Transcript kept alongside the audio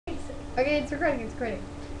Okay, it's recording, it's recording.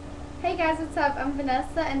 Hey guys, what's up? I'm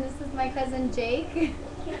Vanessa and this is my cousin Jake. Can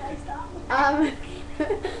I stop?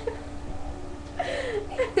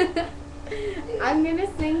 I'm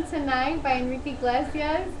gonna sing Tonight by Enrique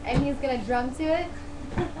Iglesias and he's gonna drum to it.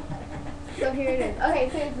 So here it is. Okay,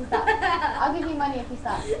 seriously, stop. I'll give you money if you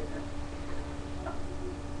stop.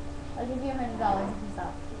 I'll give you $100 if you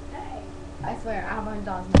stop. Okay. I swear, I have $100 in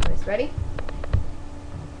my purse. Ready?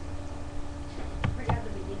 Forgot the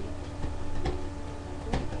beginning.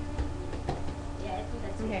 Yeah, I think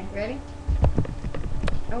that's Okay, ready?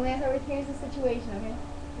 I'm gonna start with here's the situation, okay?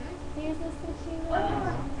 Here's the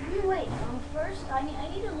situation. Wait, first I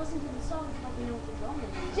need to listen to the song to help me know what the drum is.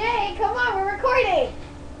 Jay, come on, we're recording!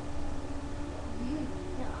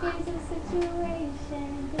 Here's the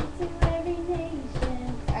situation, into every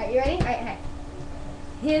nation. Alright, you ready? Alright.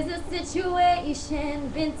 Here's the situation,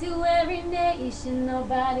 been to every nation.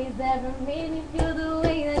 Nobody's ever made me feel the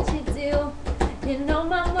way that you do. You know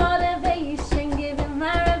my motivation, giving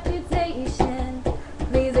my reputation.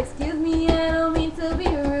 Please excuse me, I don't mean to be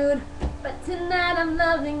rude, but tonight I'm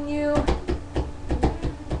loving you.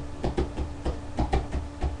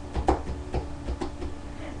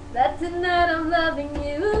 That tonight I'm loving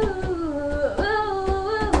you.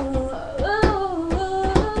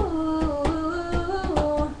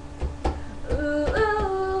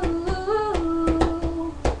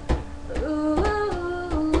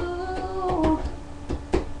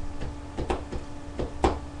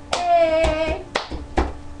 Hey,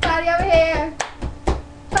 party over here,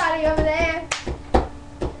 party over there.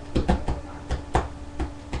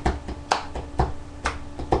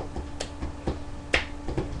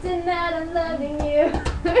 Tonight I'm loving you.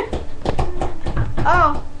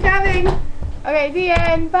 Oh, coming. Okay, the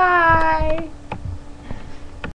end. Bye.